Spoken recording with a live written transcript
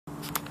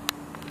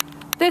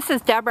This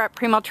is Deborah at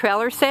Primo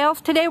Trailer Sales.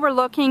 Today we're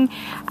looking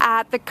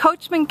at the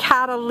Coachmen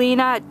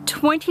Catalina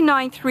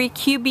 29.3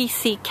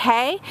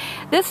 QBCK.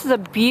 This is a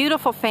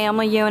beautiful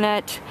family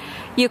unit.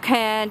 You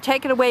can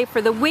take it away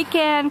for the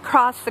weekend,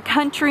 cross the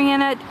country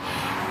in it.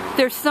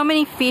 There's so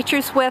many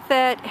features with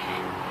it.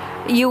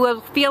 You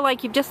will feel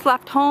like you've just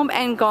left home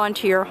and gone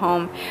to your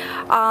home.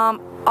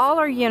 All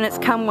our units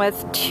come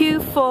with 2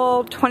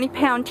 full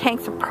 20-pound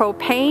tanks of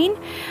propane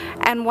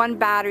and 1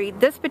 battery.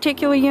 This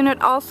particular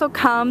unit also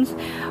comes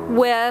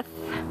with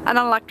an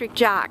electric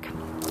jack.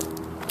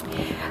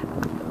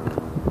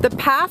 The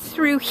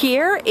pass-through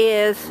here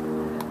is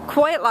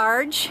quite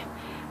large.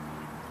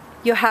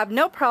 You have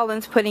no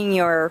problems putting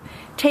your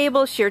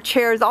tables, your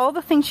chairs, all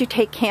the things you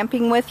take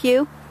camping with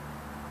you.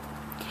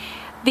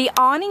 The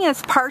awning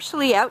is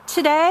partially out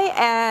today,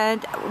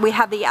 and we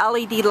have the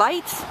LED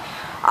lights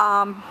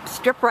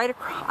stripped right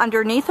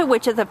underneath it,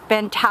 which is a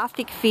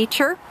fantastic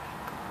feature.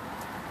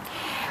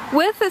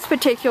 With this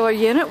particular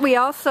unit, we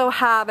also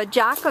have a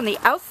jack on the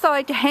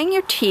outside to hang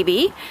your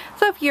TV.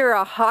 So if you're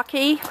a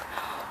hockey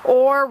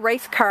or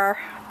race car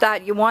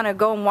that you want to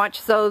go and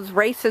watch those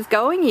races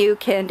going, you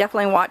can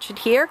definitely watch it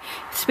here.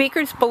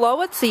 Speakers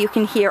below it so you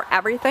can hear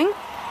everything.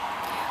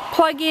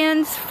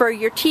 Plug-ins for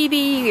your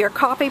TV, your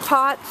coffee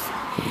pots.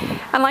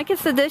 And like I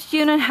said, this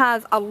unit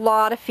has a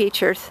lot of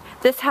features.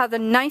 This has a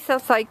nice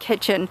outside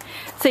kitchen,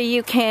 so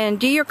you can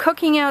do your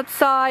cooking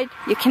outside,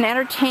 you can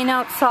entertain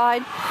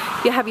outside.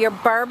 You have your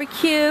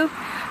barbecue,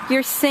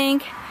 your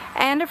sink,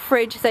 and a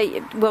fridge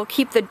that will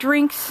keep the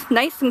drinks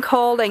nice and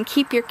cold and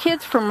keep your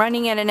kids from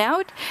running in and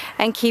out,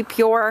 and keep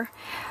your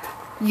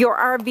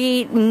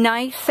RV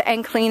nice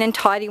and clean and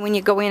tidy when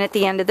you go in at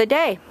the end of the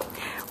day.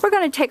 We're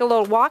going to take a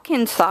little walk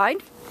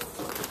inside.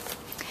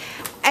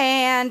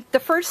 And the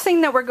first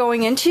thing that we're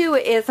going into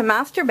is a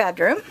master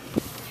bedroom.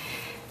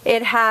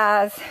 It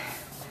has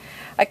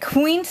a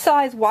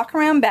queen-size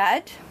walk-around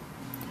bed,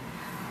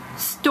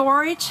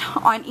 storage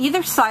on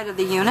either side of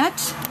the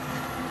unit,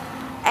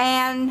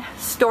 and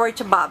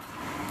storage above.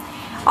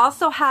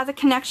 Also has a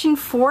connection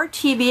for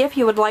TV if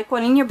you would like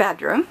one in your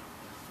bedroom.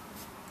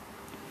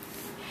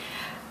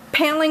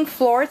 Paneling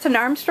floor, it's an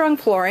Armstrong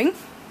flooring.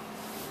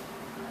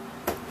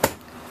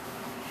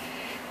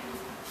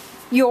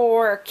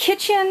 Your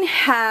kitchen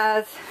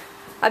has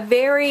a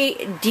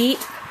very deep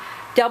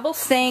double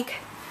sink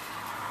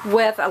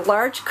with a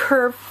large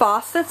curved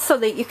faucet so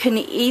that you can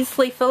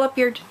easily fill up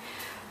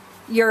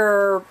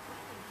your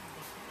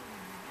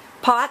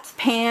pots,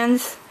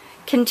 pans,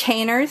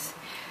 containers,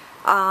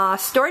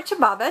 storage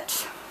above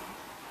it,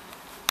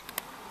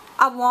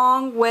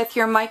 along with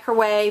your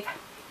microwave,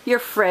 your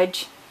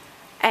fridge,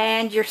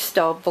 and your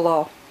stove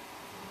below.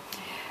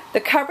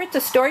 The cupboard,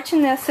 the storage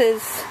in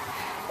this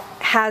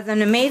has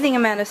an amazing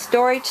amount of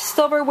storage,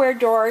 silverware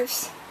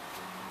drawers.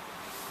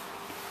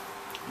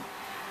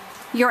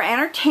 Your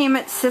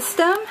entertainment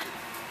system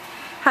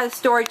has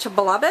storage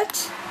above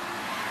it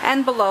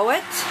and below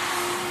it.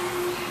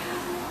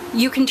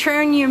 You can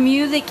turn your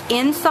music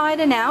inside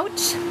and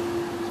out.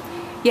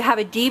 You have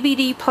a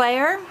DVD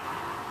player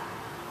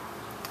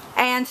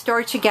and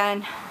storage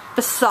again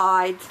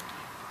beside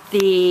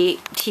the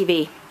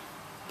TV.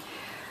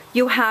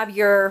 You have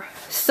your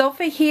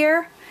sofa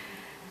here,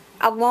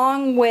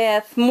 along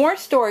with more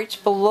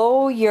storage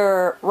below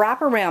your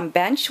wraparound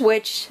bench,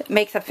 which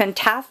makes a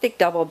fantastic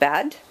double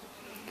bed.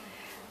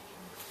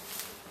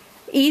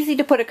 Easy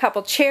to put a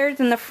couple chairs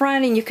in the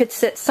front, and you could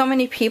sit so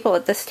many people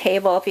at this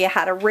table if you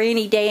had a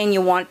rainy day and you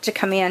wanted to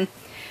come in.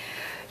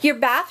 Your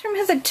bathroom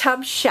has a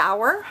tub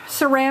shower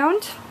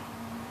surround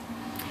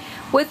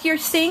with your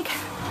sink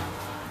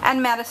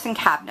and medicine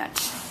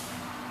cabinet,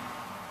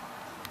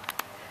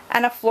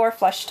 and a floor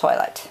flush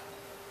toilet.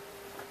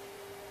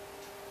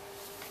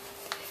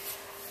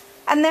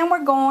 And then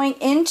we're going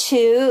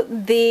into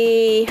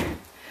the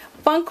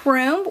bunk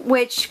room,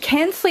 which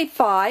can sleep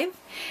 5.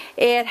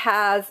 It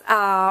has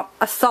a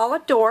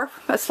solid door,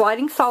 a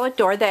sliding solid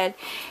door that,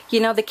 you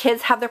know, the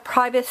kids have their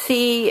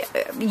privacy.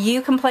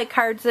 You can play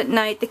cards at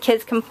night. The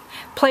kids can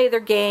play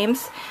their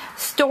games.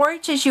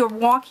 Storage as you're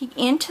walking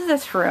into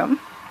this room.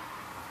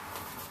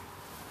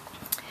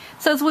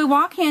 So as we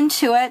walk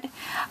into it,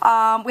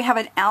 we have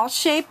an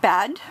L-shaped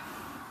bed,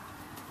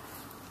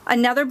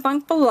 another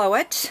bunk below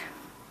it,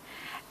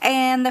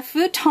 and the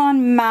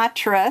futon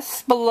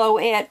mattress below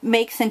it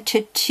makes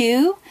into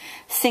 2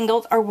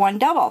 singles or 1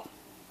 double.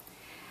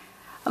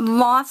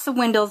 Lots of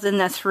windows in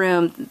this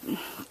room.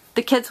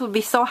 The kids would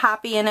be so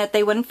happy in it.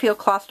 They wouldn't feel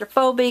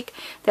claustrophobic.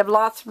 They have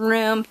lots of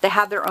room. They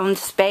have their own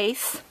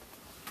space.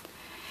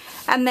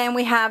 And then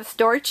we have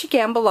storage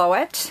again below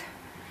it,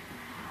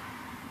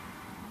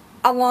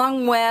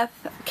 along with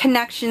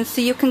connections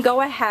so you can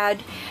go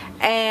ahead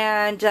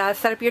and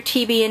set up your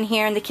TV in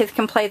here, and the kids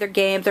can play their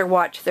games or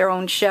watch their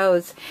own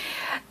shows.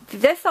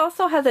 This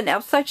also has an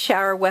outside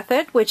shower with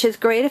it, which is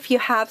great if you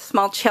have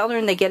small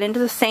children, they get into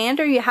the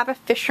sand, or you have a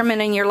fisherman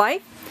in your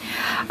life.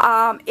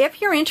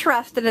 If you're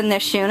interested in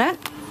this unit,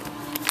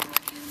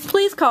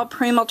 please call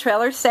Primo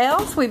Trailer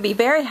Sales. We'd be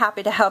very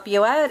happy to help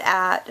you out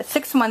at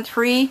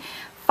 613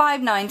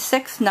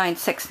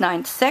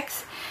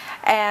 596-9696,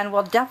 and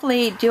we'll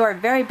definitely do our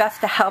very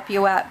best to help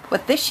you out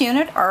with this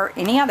unit or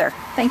any other.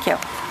 Thank you.